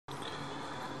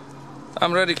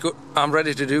I'm ready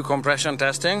to do compression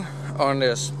testing on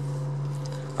this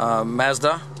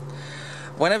Mazda.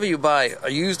 Whenever you buy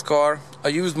a used car, a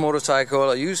used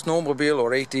motorcycle, a used snowmobile or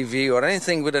ATV or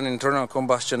anything with an internal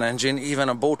combustion engine, even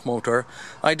a boat motor,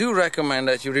 I do recommend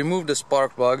that you remove the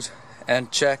spark plugs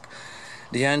and check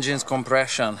the engine's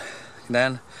compression.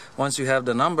 Then once you have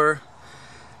the number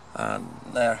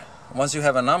once you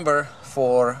have a number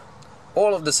for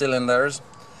all of the cylinders,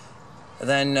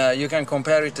 then you can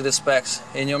compare it to the specs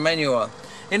in your manual.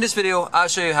 In this video I'll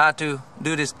show you how to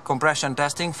do this compression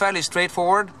testing, fairly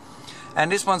straightforward.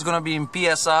 And this one's going to be in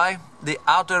PSI. The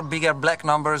outer bigger black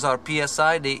numbers are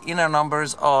PSI, the inner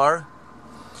numbers are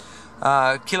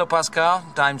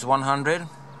kilopascal times 100.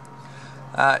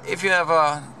 If you have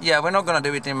a, we're not going to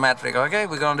do it in metric, okay?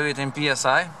 We're going to do it in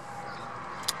PSI.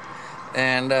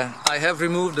 And I have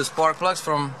removed the spark plugs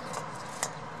from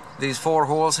these 4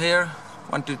 holes here.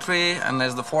 1, 2, 3, and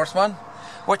there's the 4th one.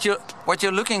 What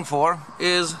you're looking for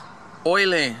is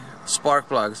oily spark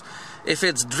plugs. If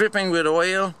it's dripping with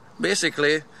oil,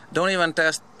 basically don't even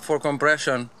test for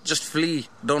compression, just flee,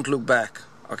 don't look back,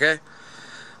 okay?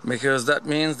 Because that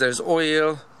means there's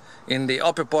oil in the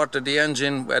upper part of the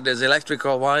engine where there's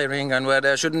electrical wiring and where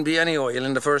there shouldn't be any oil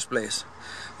in the first place.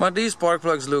 But these spark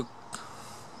plugs look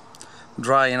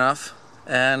dry enough,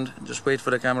 and just wait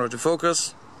for the camera to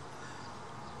focus.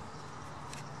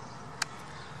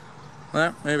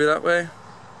 Maybe that way.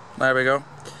 There we go.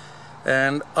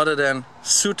 And other than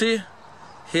sooty,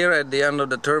 here at the end of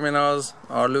the terminals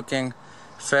are looking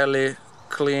fairly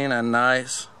clean and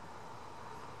nice.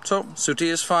 So sooty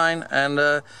is fine,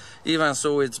 and even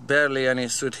so it's barely any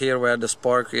soot here where the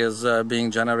spark is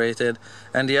being generated,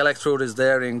 and the electrode is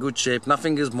there in good shape.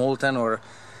 Nothing is molten or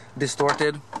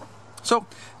distorted. So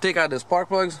take out the spark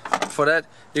plugs. For that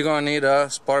you're gonna need a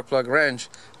spark plug wrench,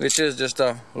 which is just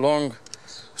a long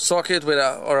socket with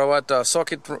a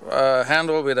socket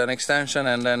handle with an extension,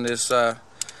 and then this let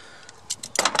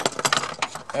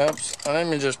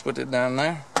me just put it down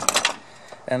there.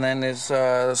 And then this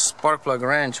spark plug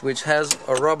wrench, which has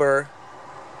a rubber,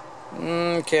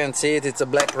 can't see it, it's a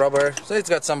black rubber, so it's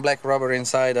got some black rubber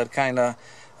inside that kind of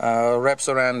wraps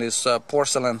around this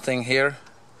porcelain thing here,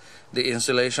 the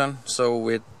insulation, so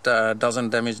it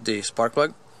doesn't damage the spark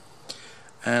plug.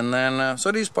 And then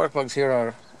so these spark plugs here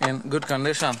are in good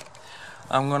condition.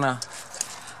 I'm gonna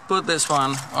put this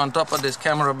one on top of this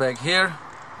camera bag here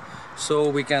so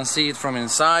we can see it from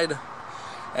inside.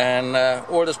 And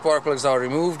all the spark plugs are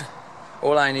removed.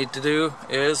 All I need to do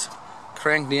is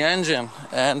crank the engine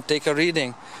and take a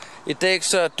reading. It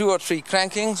takes 2 or 3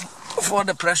 crankings for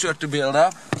the pressure to build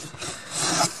up.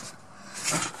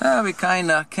 We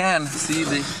kinda can see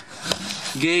the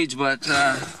gauge, but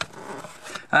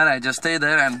alright, just stay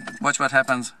there and watch what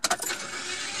happens.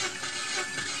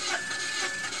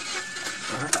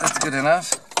 That's good enough.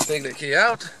 Take the key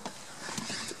out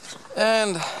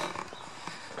and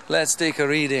let's take a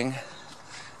reading.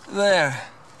 There.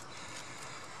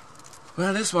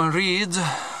 Well, this one reads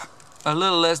a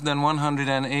little less than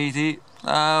 180,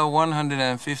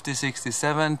 150, 60,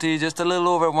 70, just a little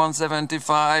over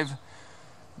 175,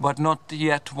 but not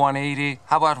yet 180.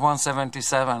 How about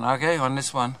 177? Okay, on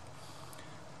this one.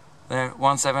 There,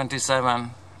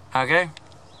 177. Okay.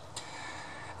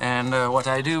 And what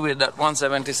I do with that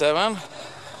 177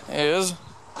 is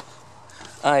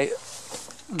I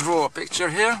draw a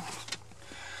picture here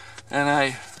and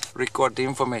I record the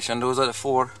information. Those are the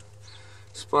 4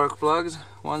 spark plugs.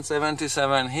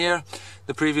 177 here.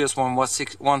 The previous one was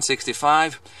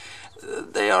 165.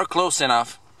 They are close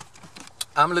enough.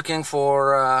 I'm looking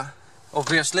for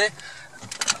obviously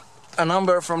a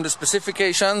number from the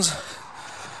specifications.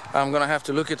 I'm gonna have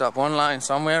to look it up online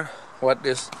somewhere what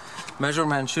this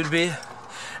measurement should be,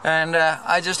 and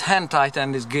I just hand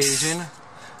tighten this gauge in.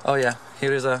 Oh yeah,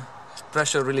 here is a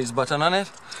pressure release button on it,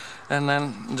 and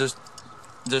then just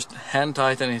hand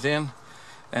tighten it in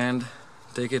and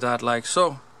take it out like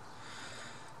so.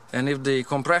 And if the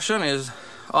compression is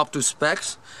up to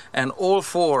specs and all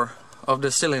 4 of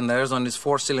the cylinders on this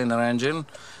 4-cylinder engine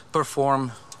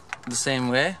perform the same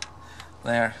way,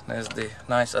 there's the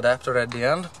nice adapter at the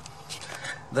end,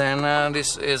 then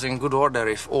this is in good order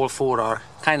if all 4 are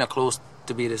kind of close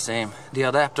to be the same. The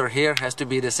adapter here has to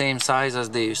be the same size as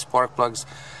the spark plugs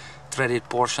threaded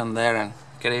portion there, and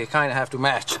they kind of have to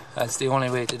match. That's the only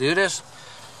way to do this.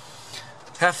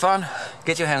 Have fun,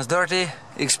 get your hands dirty,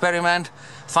 experiment,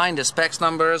 find the specs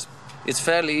numbers. It's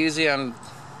fairly easy and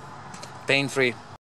pain-free.